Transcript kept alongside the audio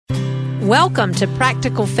Welcome to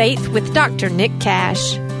Practical Faith with Dr. Nick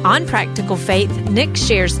Cash. On Practical Faith, Nick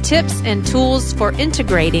shares tips and tools for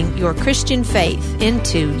integrating your Christian faith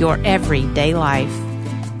into your everyday life.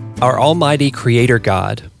 Our almighty Creator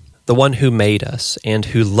God, the one who made us and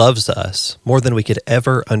who loves us more than we could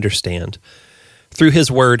ever understand, through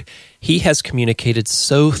His Word, He has communicated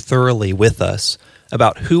so thoroughly with us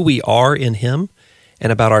about who we are in Him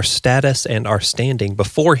and about our status and our standing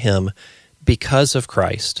before Him because of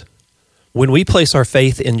Christ. When we place our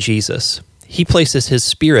faith in Jesus, He places His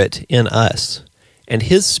Spirit in us, and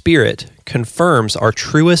His Spirit confirms our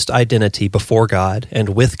truest identity before God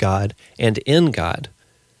and with God and in God.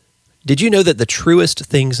 Did you know that the truest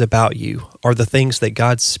things about you are the things that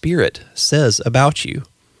God's Spirit says about you?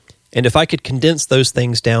 And if I could condense those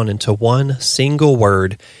things down into one single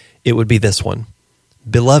word, it would be this one: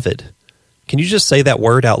 beloved. Can you just say that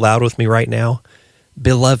word out loud with me right now?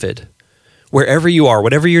 Beloved. Wherever you are,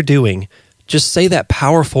 whatever you're doing, just say that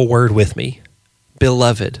powerful word with me.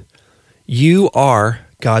 Beloved. You are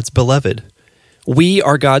God's beloved. We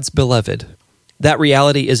are God's beloved. That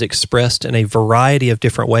reality is expressed in a variety of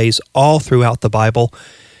different ways all throughout the Bible.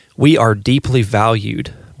 We are deeply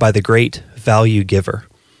valued by the great value giver.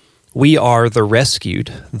 We are the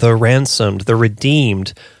rescued, the ransomed, the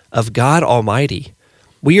redeemed of God Almighty.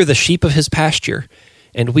 We are the sheep of His pasture,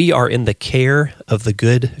 and we are in the care of the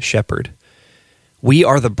Good Shepherd. We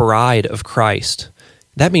are the bride of Christ.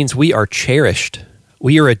 That means we are cherished,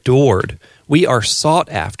 we are adored, we are sought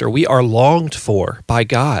after, we are longed for by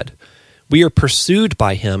God. We are pursued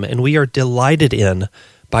by Him, and we are delighted in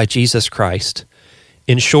by Jesus Christ.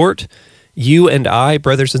 In short, you and I,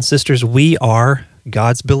 brothers and sisters, we are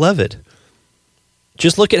God's beloved.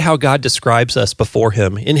 Just look at how God describes us before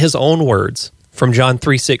Him in His own words from John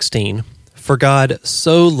 3:16. For God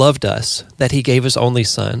so loved us that He gave His only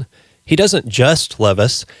Son. He doesn't just love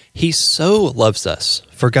us, He so loves us.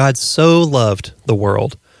 For God so loved the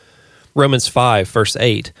world. Romans 5, verse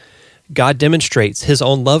 8. God demonstrates His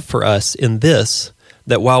own love for us in this,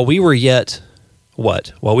 that while we were yet,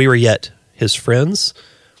 what? While we were yet His friends?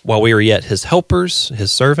 While we were yet His helpers,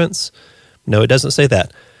 His servants? No, it doesn't say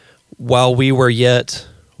that. While we were yet,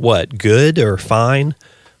 what? Good or fine?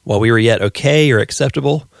 While we were yet okay or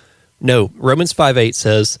acceptable? No, Romans 5:8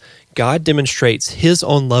 says, God demonstrates His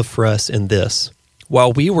own love for us in this: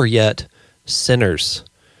 while we were yet sinners,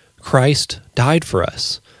 Christ died for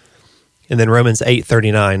us. And then Romans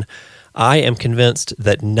 8:39, I am convinced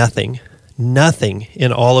that nothing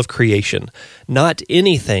in all of creation, not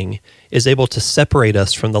anything, is able to separate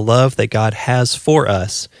us from the love that God has for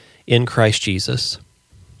us in Christ Jesus.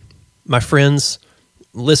 My friends,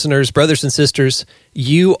 listeners, brothers and sisters,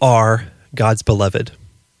 you are God's beloved.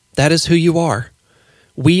 That is who you are.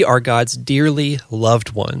 We are God's dearly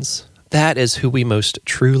loved ones. That is who we most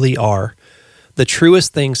truly are. The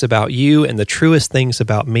truest things about you and the truest things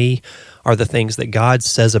about me are the things that God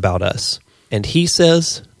says about us. And He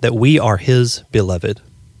says that we are His beloved.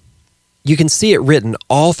 You can see it written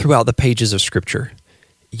all throughout the pages of Scripture.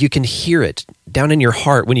 You can hear it down in your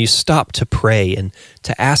heart when you stop to pray and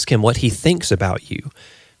to ask Him what He thinks about you,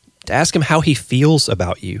 to ask Him how He feels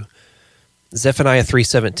about you. Zephaniah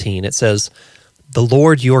 3:17, it says, the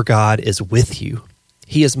Lord your God is with you.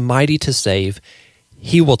 He is mighty to save.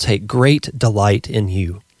 He will take great delight in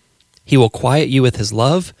you. He will quiet you with His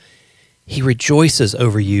love. He rejoices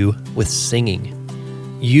over you with singing.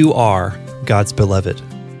 You are God's beloved.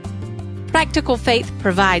 Practical Faith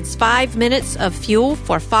provides 5 minutes of fuel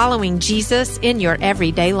for following Jesus in your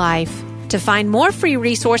everyday life. To find more free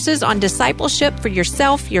resources on discipleship for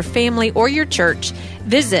yourself, your family, or your church,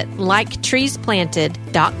 visit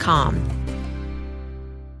liketreesplanted.com.